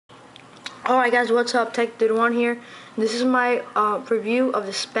Alright guys, what's up? Tech Dude 1 here. This is my review of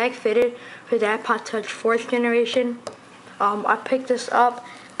the Speck fitted for the iPod Touch 4th generation. I picked this up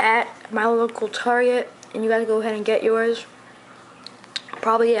at my local Target, and you guys go ahead and get yours.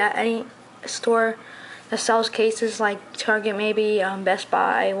 Probably at any store that sells cases, like Target, maybe Best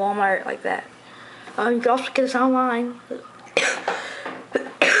Buy, Walmart, like that. You can also get this online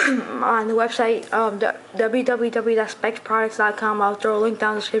on the website www.speckproducts.com. I'll throw a link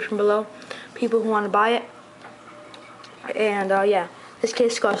down in the description below. People who want to buy it. And yeah, this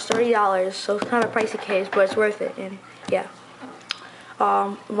case costs $30, so it's kind of a pricey case, but it's worth it. And yeah,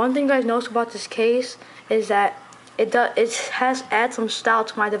 one thing you guys notice about this case is that it has add some style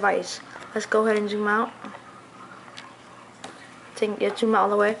to my device. Let's go ahead and zoom out. Zoom out all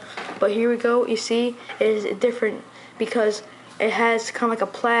the way. But here we go. You see, it is different because it has kind of like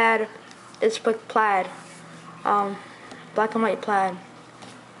a plaid. It's like plaid, black and white plaid.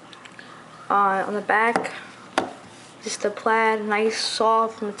 On the back, just the plaid, nice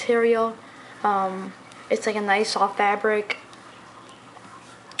soft material. It's like a nice soft fabric.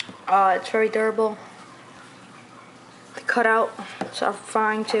 It's very durable. The cutout are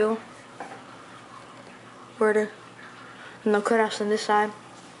fine too. And no cutouts on this side.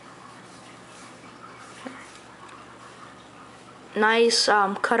 Nice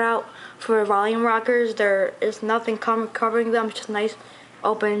cutout for volume rockers. There is nothing covering them. It's just nice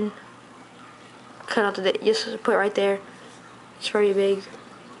open cutout that just put right there. It's very big.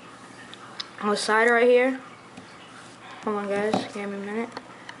 On the side right here. Hold on guys, give me a minute.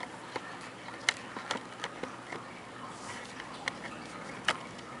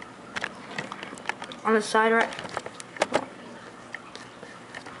 On the side right.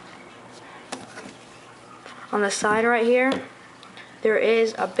 On the side right here, there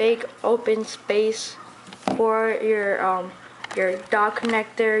is a big open space for your dock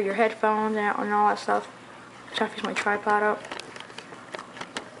connector, your headphones, and all that stuff. I'm trying to fix my tripod up.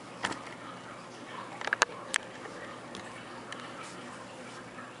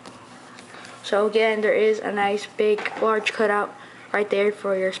 So again, there is a nice big large cutout right there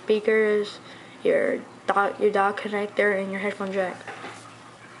for your speakers, your dock connector, and your headphone jack.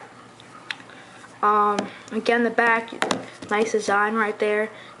 Again, the back, nice design right there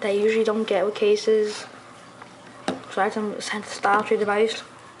that you usually don't get with cases. So I had some style to your device.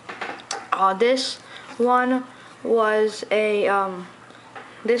 This one was a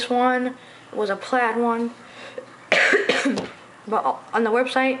plaid one. But on the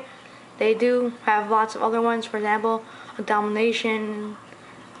website, they do have lots of other ones. For example, a Domination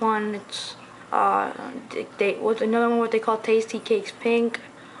one. It's another one what they call Tasty Cakes Pink.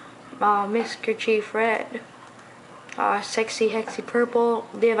 Mr. Chief Red, Sexy Hexy Purple.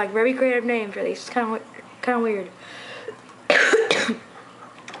 They have like very creative names for these. It's kind of weird.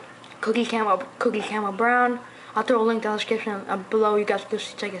 Cookie Camel Brown. I'll throw a link down in the description below. You guys can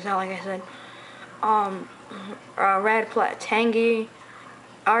check this out. Like I said, Red Flag, Tangy,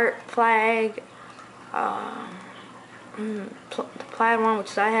 Art Flag, the plaid one,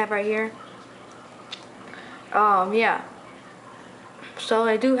 which I have right here. Yeah. So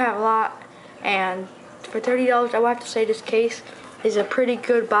I do have a lot, and for $30, I would have to say this case is a pretty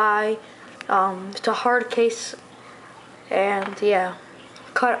good buy. It's a hard case, and yeah.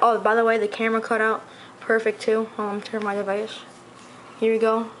 Oh, by the way, the camera cutout, perfect too. Turn my device. Here we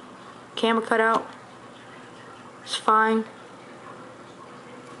go. Camera cutout. It's fine.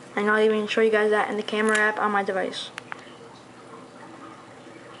 I'm not even show you guys that in the camera app on my device.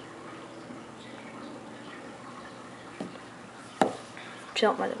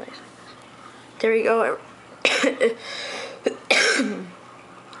 Chill my device. There you go.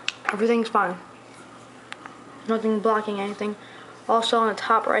 Everything's fine. Nothing blocking anything. Also on the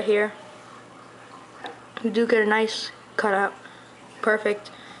top right here, you do get a nice cutout.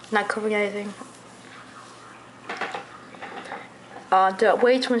 Perfect. Not covering anything. The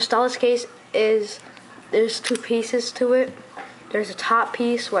way to install this case is there's two pieces to it. There's a top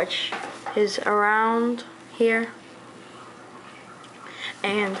piece which is around here,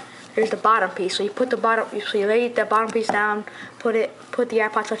 and there's the bottom piece. So you put the you lay the bottom piece down, put the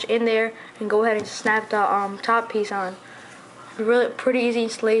iPod Touch in there, and go ahead and snap the top piece on. Really pretty easy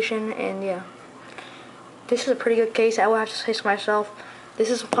installation, and yeah, this is a pretty good case. I will have to say so myself.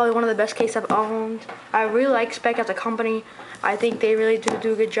 This is probably one of the best cases I've owned. I really like Speck as a company. I think they really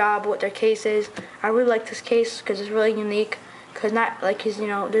do a good job with their cases. I really like this case because it's really unique. Cause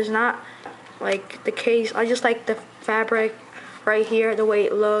there's not like the case. I just like the fabric right here, the way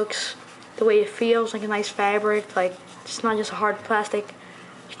it looks, the way it feels like a nice fabric. Like it's not just a hard plastic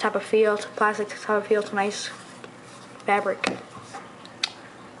type of feel. It's a plastic type of feel. It's a nice fabric.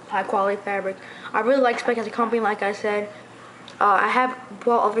 high quality fabric. I really like Speck as a company, like I said. I have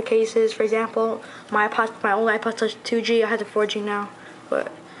bought other cases. For example, my old iPod Touch 2G. I have the 4G now,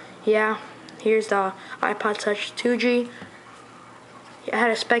 but yeah, here's the iPod Touch 2G. I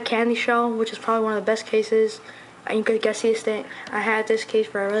had a Speck candy shell, which is probably one of the best cases. And you could guess this thing. I had this case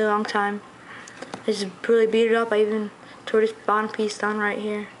for a really long time. I just really beat it up. I even tore this bottom piece down right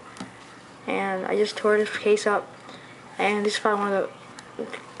here, and I just tore this case up. And this is probably one of the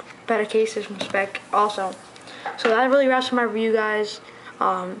better cases from Speck also. So that really wraps up my review, guys.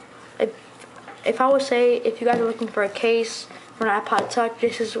 If I would say, if you guys are looking for a case for an iPod Touch,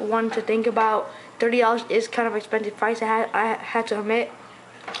 this is one to think about. $30 is kind of expensive price, I had to admit.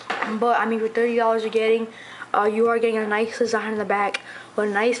 But I mean, for $30 you are getting a nice design in the back with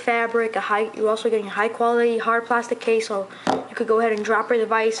a nice fabric. You're also getting a high quality hard plastic case, so you could go ahead and drop your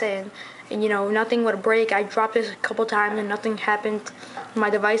device and you know, nothing would break. I dropped this a couple times and nothing happened. My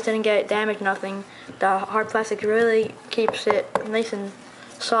device didn't get damaged, nothing. The hard plastic really keeps it nice and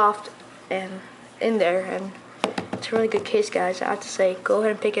soft and in there, and it's a really good case, guys. I have to say, go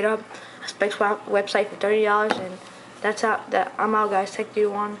ahead and pick it up. Speck's website for $30, and that's out. I'm out, guys. Tech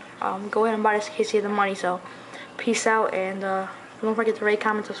Dude 1. Go ahead and buy this case. You have the money. So, peace out, and don't forget to rate,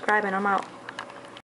 comment, subscribe, and I'm out.